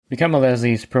Become a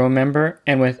Leslie's Pro member,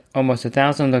 and with almost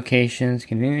 1,000 locations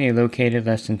conveniently located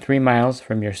less than 3 miles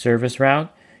from your service route,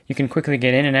 you can quickly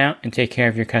get in and out and take care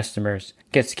of your customers.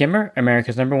 Get Skimmer,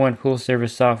 America's #1 pool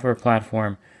service software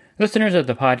platform. Listeners of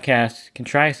the podcast can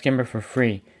try Skimmer for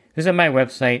free. Visit my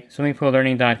website,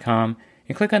 swimmingpoollearning.com,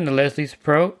 and click on the Leslie's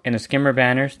Pro and the Skimmer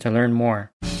banners to learn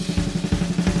more. The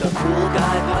Pool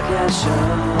Guy Podcast Show.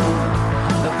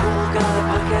 The Pool Guy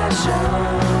Podcast Show.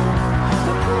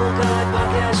 The Pool Guy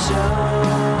Podcast Show.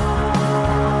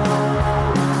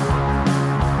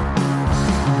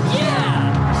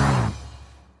 Yeah!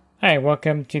 Hi,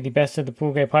 welcome to the Best of the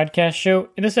Pool Guy Podcast Show.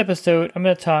 In this episode, I'm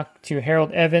going to talk to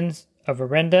Harold Evans of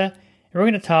Orenda, and we're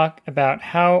going to talk about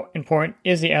how important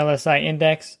is the LSI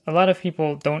index. A lot of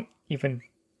people don't even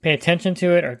pay attention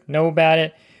to it or know about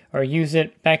it or use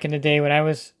it. Back in the day when I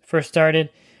was first started,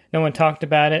 no one talked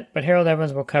about it, but Harold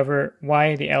Evans will cover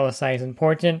why the LSI is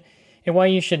important and why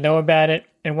you should know about it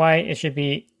and why it should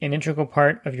be an integral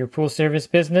part of your pool service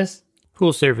business.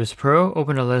 Pool Service Pro.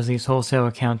 Open a Leslie's wholesale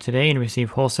account today and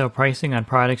receive wholesale pricing on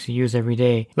products you use every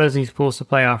day. Leslie's Pool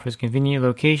Supply offers convenient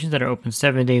locations that are open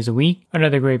 7 days a week.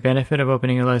 Another great benefit of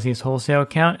opening a Leslie's wholesale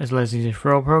account is Leslie's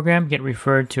referral program. Get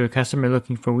referred to a customer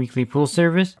looking for weekly pool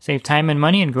service. Save time and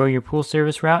money and grow your pool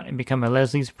service route and become a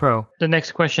Leslie's Pro. The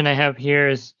next question I have here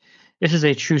is, this is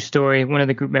a true story. One of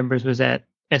the group members was at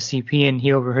SCP and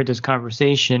he overheard this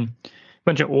conversation. A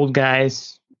bunch of old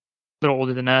guys, a little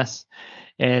older than us.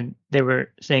 And they were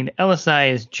saying the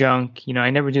LSI is junk. You know, I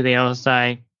never do the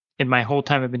LSI in my whole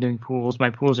time I've been doing pools.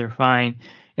 My pools are fine.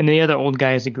 And the other old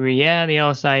guys agree, yeah, the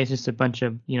LSI is just a bunch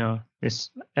of, it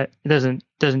doesn't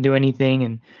do anything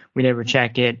and we never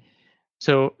check it.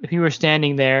 So if you were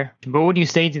standing there, what would you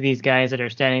say to these guys that are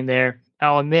standing there?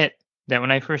 I'll admit that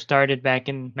when I first started back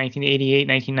in 1988,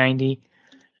 1990,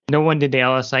 no one did the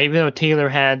LSI. Even though Taylor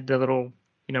had the little,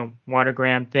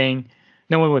 watergram thing,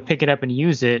 no one would pick it up and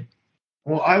use it.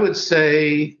 Well, I would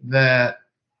say that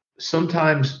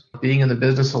sometimes being in the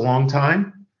business a long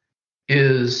time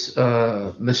is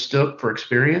mistook for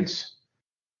experience.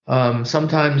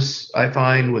 Sometimes I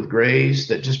find with grays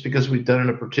that just because we've done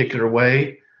it a particular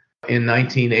way in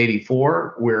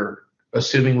 1984, we're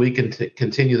assuming we can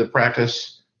continue the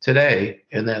practice today,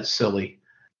 and that's silly.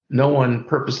 No one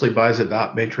purposely buys a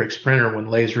dot matrix printer when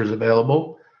laser is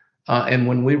available. And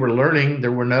when we were learning,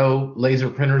 there were no laser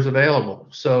printers available.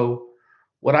 So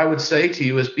what I would say to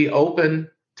you is be open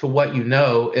to what you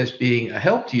know as being a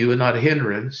help to you and not a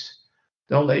hindrance.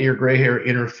 Don't let your gray hair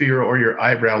interfere or your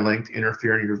eyebrow length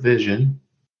interfere in your vision.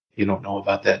 You don't know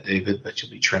about that, David, but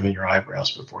you'll be trimming your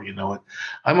eyebrows before you know it.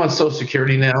 I'm on Social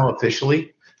Security now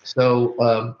officially,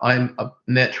 so I'm a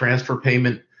net transfer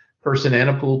payment person and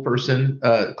a pool person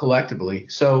collectively.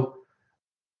 So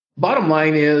bottom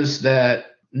line is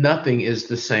that nothing is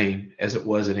the same as it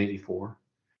was in 84.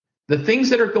 The things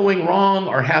that are going wrong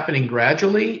are happening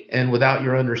gradually and without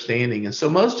your understanding. And so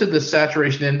most of the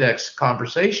saturation index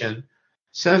conversation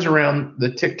centers around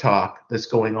the tick-tock that's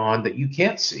going on that you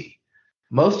can't see.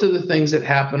 Most of the things that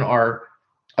happen are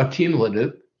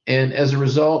accumulative, and as a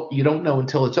result, you don't know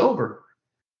until it's over.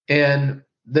 And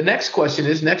the next question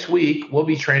is, next week, we'll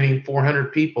be training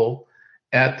 400 people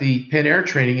at the Pen Air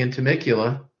training in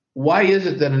Temecula. Why is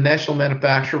it that a national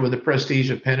manufacturer with the prestige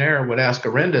of Pen Air would ask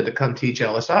Orenda to come teach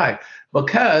LSI?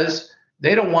 Because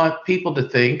they don't want people to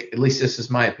think, at least this is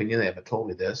my opinion, they haven't told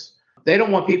me this, they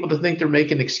don't want people to think they're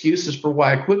making excuses for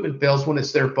why equipment fails when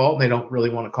it's their fault and they don't really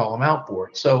want to call them out for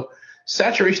it. So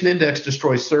saturation index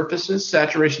destroys surfaces,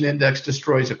 saturation index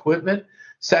destroys equipment,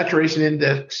 saturation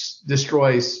index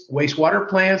destroys wastewater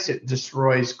plants, it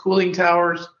destroys cooling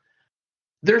towers.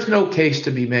 There's no case to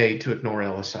be made to ignore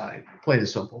LSI, plain and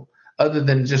simple, other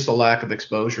than just a lack of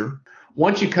exposure.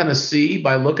 Once you kind of see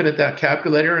by looking at that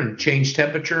calculator and change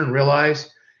temperature and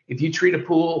realize if you treat a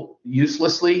pool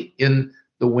uselessly in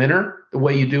the winter the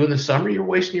way you do in the summer, you're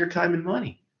wasting your time and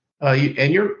money.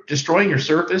 And you're destroying your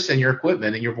surface and your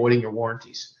equipment and you're voiding your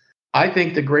warranties. I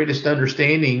think the greatest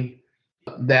understanding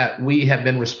that we have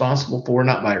been responsible for,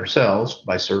 not by ourselves,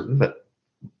 by certain, but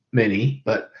many,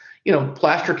 but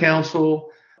Plaster Council,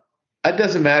 it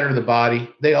doesn't matter the body.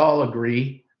 They all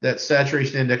agree that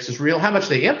saturation index is real. How much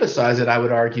they emphasize it, I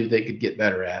would argue they could get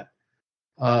better at.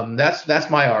 That's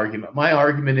my argument. My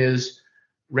argument is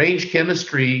range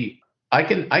chemistry. I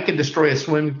can destroy a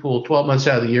swimming pool 12 months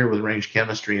out of the year with range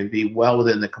chemistry and be well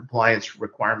within the compliance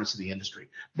requirements of the industry.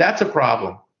 That's a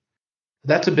problem.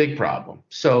 That's a big problem.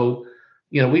 So,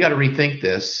 we got to rethink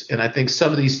this. And I think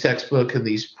some of these textbooks and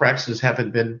these practices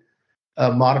haven't been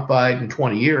modified in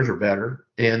 20 years or better,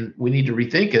 and we need to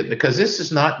rethink it because this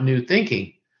is not new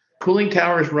thinking. Cooling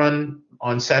towers run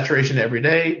on saturation every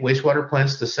day. Wastewater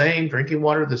plants the same, drinking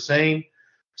water the same.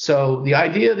 So the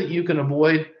idea that you can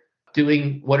avoid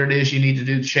doing what it is you need to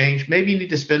do to change, maybe you need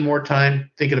to spend more time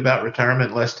thinking about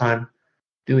retirement, less time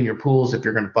doing your pools if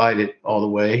you're going to fight it all the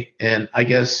way. And I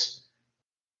guess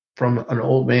from an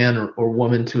old man or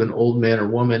woman to an old man or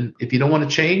woman, if you don't want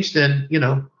to change, then,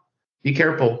 be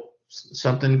careful.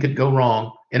 Something could go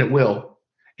wrong, and it will.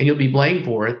 And you'll be blamed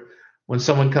for it when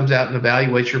someone comes out and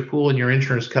evaluates your pool and your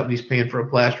insurance company's paying for a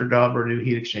plaster job or a new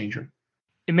heat exchanger.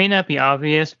 It may not be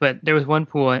obvious, but there was one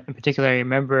pool in particular I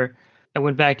remember. I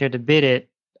went back there to bid it.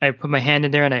 I put my hand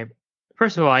in there, and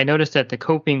first of all, I noticed that the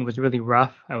coping was really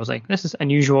rough. I was like, this is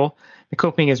unusual. The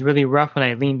coping is really rough when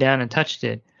I leaned down and touched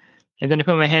it. And then I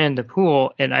put my hand in the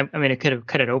pool, and I mean, I could have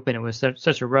cut it open. It was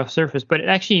such a rough surface, but it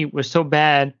actually was so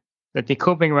bad that the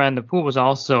coping around the pool was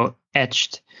also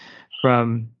etched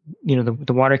from,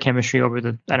 the water chemistry over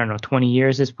the, 20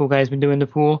 years this pool guy's been doing the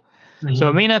pool. Mm-hmm. So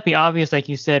it may not be obvious, like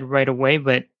you said, right away,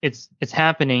 but it's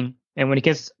happening. And when it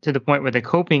gets to the point where the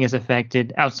coping is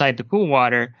affected outside the pool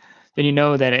water, then you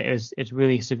know that it's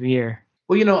really severe.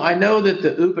 Well, I know that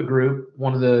the UPA group,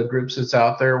 one of the groups that's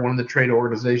out there, one of the trade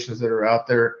organizations that are out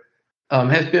there,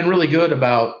 has been really good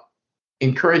about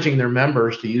encouraging their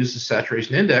members to use the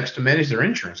saturation index to manage their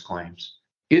insurance claims.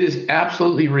 It is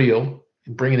absolutely real.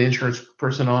 Bring an insurance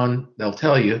person on, they'll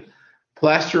tell you.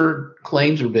 Plaster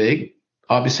claims are big.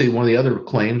 Obviously, one of the other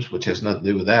claims, which has nothing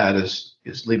to do with that, is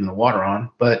leaving the water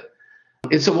on. But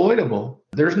it's avoidable.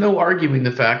 There's no arguing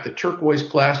the fact that turquoise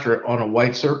plaster on a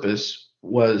white surface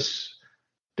was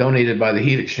donated by the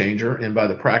heat exchanger and by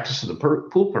the practice of the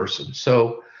pool person.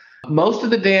 So most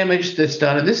of the damage that's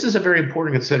done, and this is a very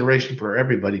important consideration for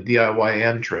everybody, DIY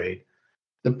and trade,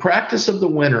 the practice of the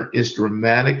winter is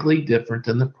dramatically different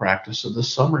than the practice of the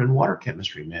summer in water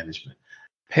chemistry management.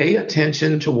 Pay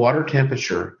attention to water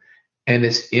temperature and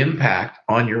its impact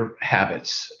on your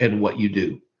habits and what you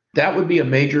do. That would be a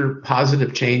major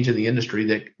positive change in the industry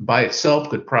that by itself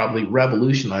could probably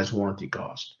revolutionize warranty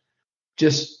cost.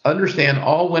 Just understand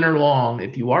all winter long,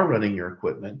 if you are running your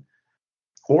equipment,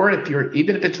 or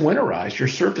even if it's winterized, your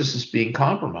surface is being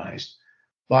compromised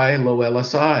by low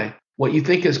LSI. What you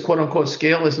think is quote unquote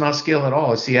scale is not scale at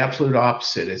all. It's the absolute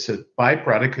opposite. It's a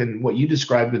byproduct. And what you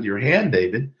described with your hand,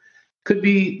 David, could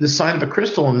be the sign of a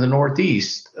crystal in the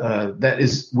Northeast.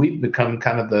 We've become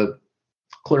kind of the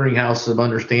clearinghouse of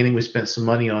understanding. We spent some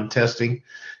money on testing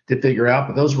to figure out,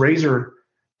 but those razor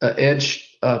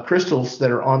edge crystals that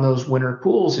are on those winter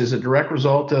pools is a direct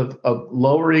result of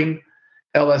lowering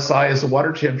LSI as the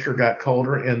water temperature got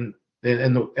colder and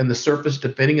the surface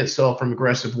defending itself from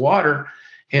aggressive water.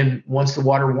 And once the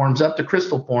water warms up, the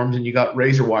crystal forms and you got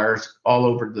razor wires all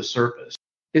over the surface.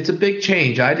 It's a big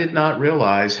change. I did not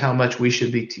realize how much we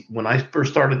should be, when I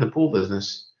first started the pool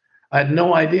business, I had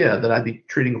no idea that I'd be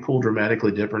treating a pool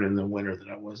dramatically different in the winter than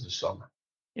I was in the summer.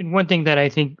 And one thing that I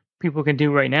think people can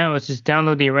do right now is just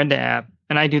download the Orenda app.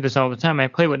 And I do this all the time. I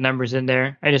play with numbers in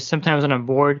there. I just sometimes when I'm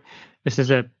bored, this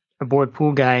is a bored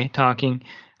pool guy talking,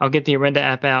 I'll get the Orenda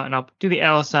app out and I'll do the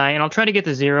LSI and I'll try to get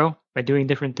to zero by doing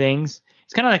different things.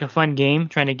 It's kind of like a fun game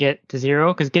trying to get to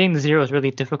zero because getting to zero is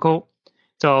really difficult.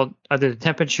 So I'll do the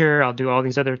temperature, I'll do all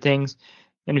these other things.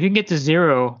 And if you can get to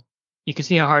zero, you can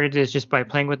see how hard it is just by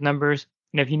playing with numbers.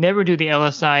 And if you never do the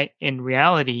LSI in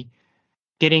reality,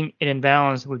 getting it in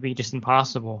balance would be just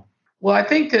impossible. Well, I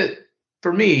think that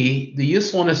for me, the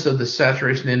usefulness of the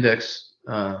saturation index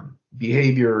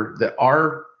behavior that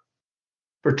our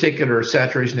particular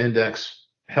saturation index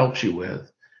helps you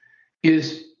with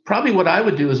is probably what I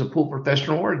would do as a pool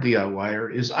professional or a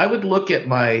DIYer is I would look at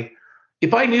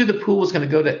if I knew the pool was going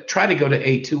to try to go to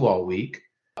A2 all week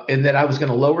and that I was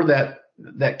going to lower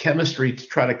that chemistry to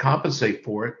try to compensate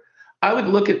for it, I would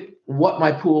look at what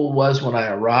my pool was when I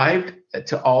arrived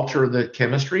to alter the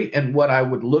chemistry and what I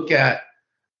would look at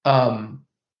how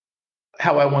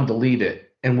I wanted to leave it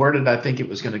and where did I think it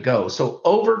was going to go. So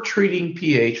over treating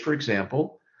pH, for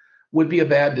example, would be a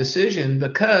bad decision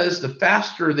because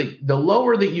the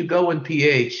lower that you go in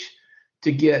pH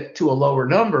to get to a lower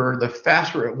number, the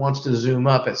faster it wants to zoom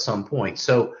up at some point.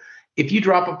 So if you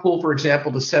drop a pool, for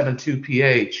example, to 7.2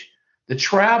 pH, the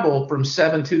travel from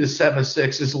 7.2 to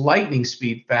 7.6 is lightning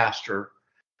speed faster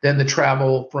than the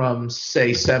travel from,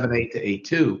 say, 7.8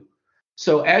 to 8.2.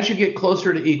 So as you get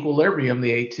closer to equilibrium,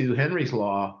 the A2 Henry's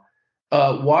law,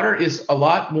 water is a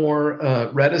lot more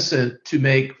reticent to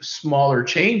make smaller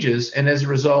changes, and as a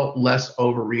result, less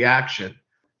overreaction.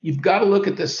 You've got to look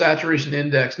at the saturation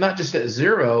index, not just at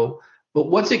zero, but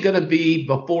what's it going to be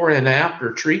before and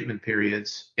after treatment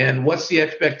periods, and what's the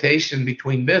expectation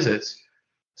between visits.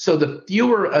 So the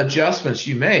fewer adjustments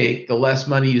you make, the less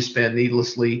money you spend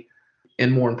needlessly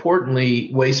and more importantly,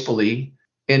 wastefully,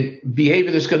 and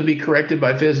behavior that's going to be corrected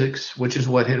by physics, which is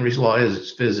what Henry's law is.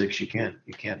 It's physics. You can't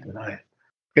deny it.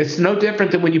 It's no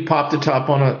different than when you pop the top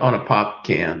on a pop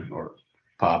can or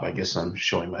pop. I guess I'm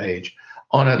showing my age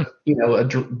on a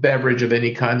beverage of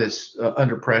any kind that's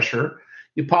under pressure.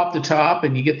 You pop the top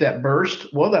and you get that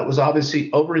burst. Well, that was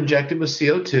obviously over injected with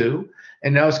CO2,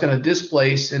 and now it's going to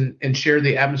displace and share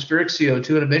the atmospheric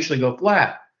CO2 and eventually go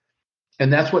flat.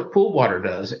 And that's what pool water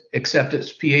does, except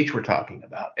it's pH we're talking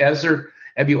about. As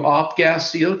you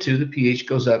off-gas CO2, the pH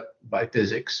goes up by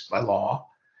physics, by law.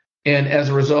 And as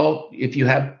a result, if you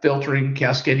have filtering,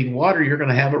 cascading water, you're going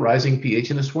to have a rising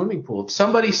pH in a swimming pool. If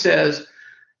somebody says,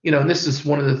 and this is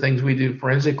one of the things we do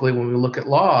forensically when we look at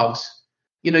logs,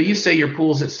 you say your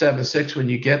pool's at 7.6 when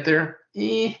you get there.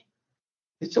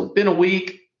 It's been a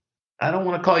week. I don't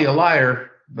want to call you a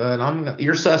liar, but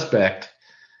you're suspect.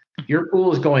 Your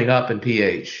pool is going up in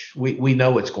pH. We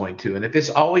know it's going to. And if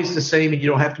it's always the same and you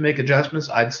don't have to make adjustments,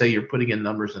 I'd say you're putting in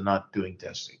numbers and not doing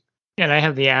testing. Yeah, and I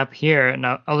have the app here, and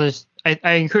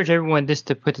I encourage everyone just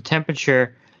to put the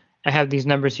temperature. I have these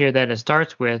numbers here that it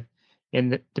starts with,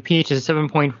 and the pH is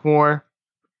 7.4.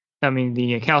 I mean,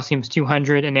 the calcium is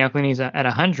 200, and the alkalinity is at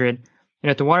 100.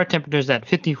 And if the water temperature is at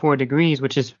 54 degrees,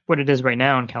 which is what it is right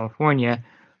now in California,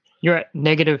 you're at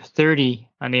negative 30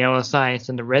 on the LSI. It's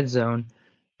in the red zone.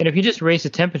 And if you just raise the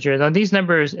temperature, now these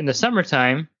numbers in the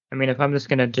summertime, I mean, if I'm just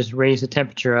going to just raise the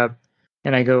temperature up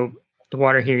and the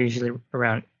water here usually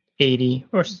around 80,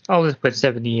 or I'll just put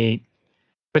 78.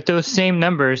 But those same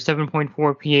numbers,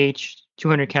 7.4 pH,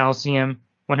 200 calcium,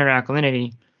 100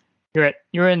 alkalinity,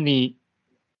 you're in the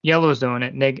yellow zone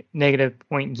at negative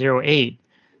 0.08.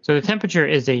 So the temperature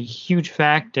is a huge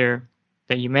factor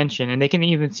that you mentioned, and they can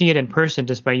even see it in person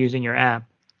just by using your app.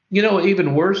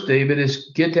 Even worse, David,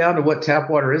 is get down to what tap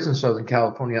water is in Southern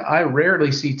California. I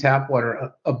rarely see tap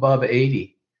water above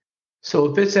 80.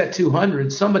 So if it's at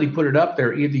 200, somebody put it up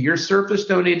there. Either your surface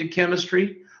donated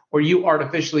chemistry or you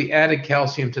artificially added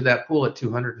calcium to that pool at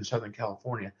 200 in Southern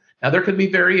California. Now, there could be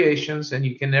variations, and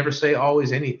you can never say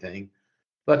always anything.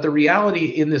 But the reality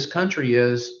in this country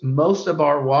is most of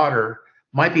our water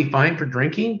might be fine for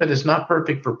drinking, but it's not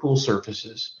perfect for pool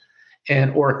surfaces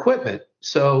or equipment.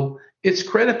 So it's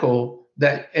critical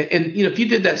that, and if you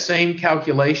did that same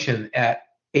calculation at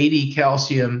 80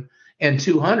 calcium and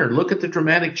 200, look at the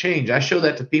dramatic change. I show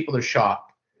that to people, they're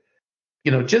shocked.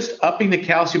 Just upping the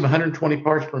calcium 120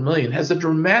 parts per million has a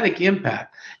dramatic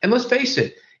impact. And let's face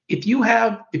it, if you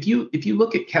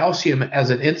look at calcium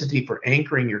as an entity for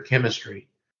anchoring your chemistry,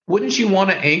 wouldn't you want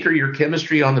to anchor your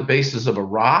chemistry on the basis of a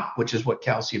rock, which is what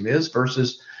calcium is,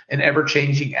 versus an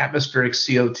ever-changing atmospheric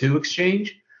CO2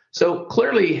 exchange? So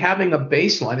clearly having a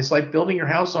baseline, it's like building your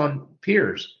house on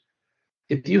piers.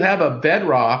 If you have a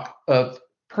bedrock of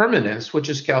permanence, which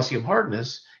is calcium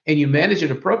hardness, and you manage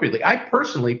it appropriately, I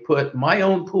personally put my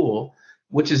own pool,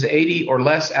 which is 80 or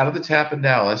less out of the tap in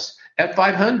Dallas, at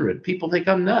 500. People think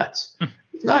I'm nuts.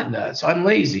 It's not nuts. I'm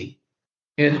lazy.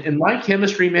 And my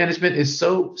chemistry management is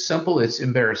so simple, it's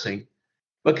embarrassing,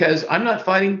 because I'm not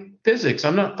fighting physics.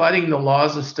 I'm not fighting the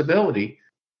laws of stability.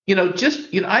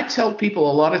 I tell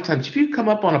people a lot of times, if you come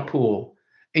up on a pool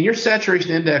and your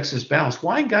saturation index is balanced,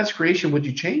 why in God's creation would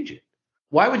you change it?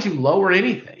 Why would you lower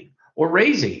anything or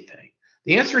raise anything?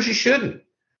 The answer is you shouldn't.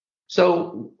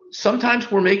 So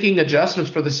sometimes we're making adjustments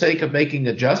for the sake of making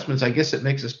adjustments. I guess it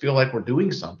makes us feel like we're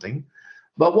doing something.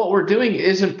 But what we're doing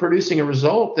isn't producing a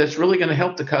result that's really going to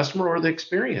help the customer or the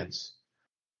experience.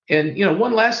 And,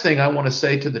 one last thing I want to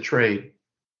say to the trade.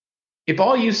 If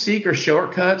all you seek are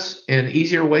shortcuts and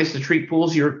easier ways to treat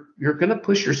pools, you're going to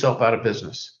push yourself out of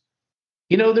business.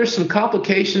 There's some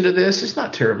complication to this. It's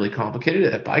not terribly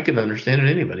complicated. If I can understand it,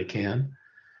 anybody can.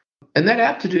 And that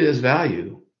aptitude has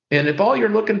value. And if all you're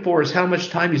looking for is how much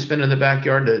time you spend in the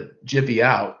backyard to jiffy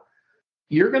out,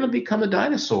 you're going to become a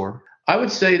dinosaur. I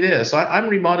would say this. I'm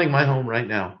remodeling my home right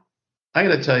now. I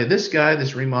got to tell you, this guy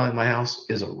that's remodeling my house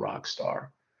is a rock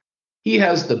star. He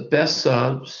has the best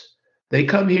subs. They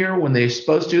come here when they're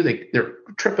supposed to. They're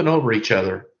tripping over each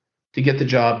other to get the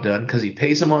job done because he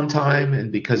pays them on time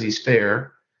and because he's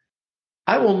fair.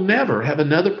 I will never have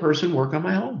another person work on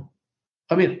my home.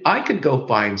 I mean, I could go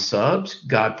find subs,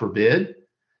 God forbid,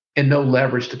 and no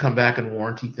leverage to come back and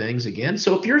warranty things again.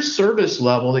 So if your service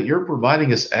level that you're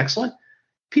providing is excellent,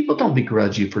 people don't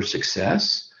begrudge you for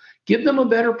success. Give them a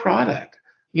better product.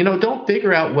 Don't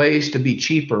figure out ways to be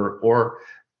cheaper or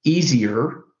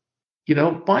easier.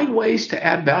 Find ways to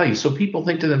add value so people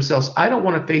think to themselves, I don't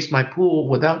want to face my pool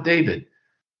without David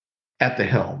at the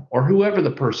helm, or whoever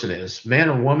the person is, man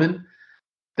or woman,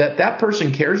 that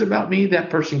person cares about me, that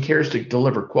person cares to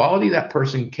deliver quality, that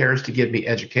person cares to give me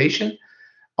education,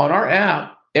 On our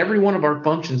app, every one of our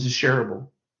functions is shareable.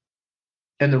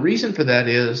 And the reason for that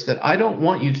is that I don't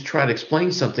want you to try to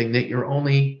explain something that you're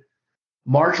only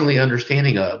marginally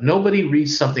understanding of. Nobody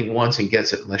reads something once and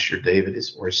gets it unless you're David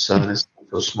or his son is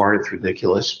so smart it's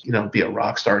ridiculous. Be a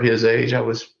rock star at his age. I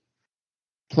was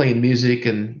playing music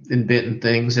and inventing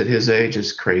things at his age.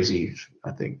 Is crazy. I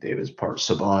think David's part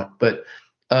savant, but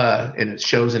and it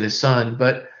shows in his son.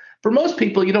 But for most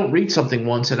people, you don't read something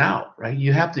once and out, right?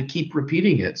 You have to keep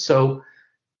repeating it. So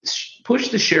push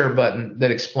the share button that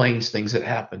explains things that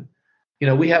happen.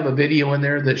 We have a video in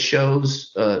there that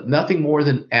shows nothing more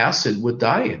than acid with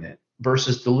dye in it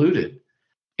versus diluted.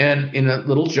 And in a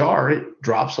little jar, it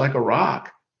drops like a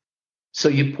rock. So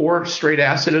you pour straight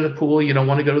acid in a pool, you don't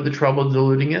want to go to the trouble of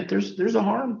diluting it. There's a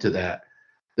harm to that.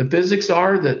 The physics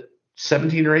are that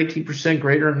 17 or 18%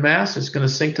 greater in mass is going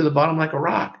to sink to the bottom like a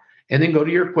rock and then go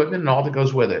to your equipment and all that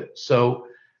goes with it. So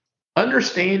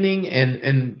understanding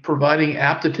and providing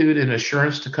aptitude and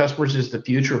assurance to customers is the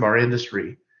future of our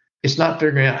industry. It's not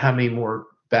figuring out how many more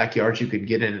backyards you can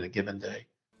get in a given day.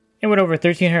 And with over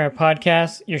 1,300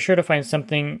 podcasts, you're sure to find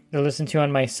something to listen to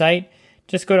on my site.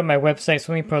 Just go to my website,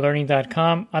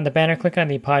 swimmingprolearning.com. On the banner, click on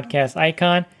the podcast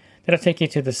icon. That'll take you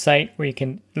to the site where you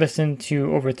can listen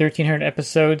to over 1,300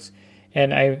 episodes.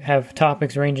 And I have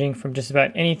topics ranging from just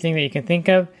about anything that you can think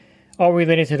of, all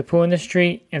related to the pool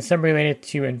industry and some related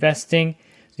to investing.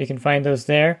 So you can find those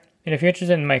there. And if you're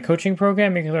interested in my coaching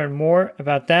program, you can learn more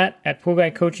about that at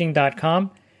poolguycoaching.com.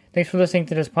 Thanks for listening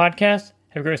to this podcast.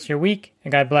 Have a great rest of your week,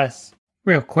 and God bless.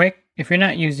 Real quick, if you're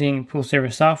not using pool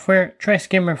service software, try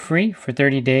Skimmer free for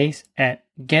 30 days at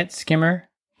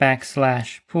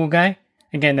getskimmer.com/poolguy.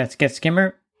 Again, that's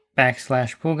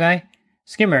getskimmer.com/poolguy.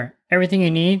 Skimmer, everything you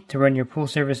need to run your pool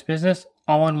service business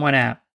all in one app.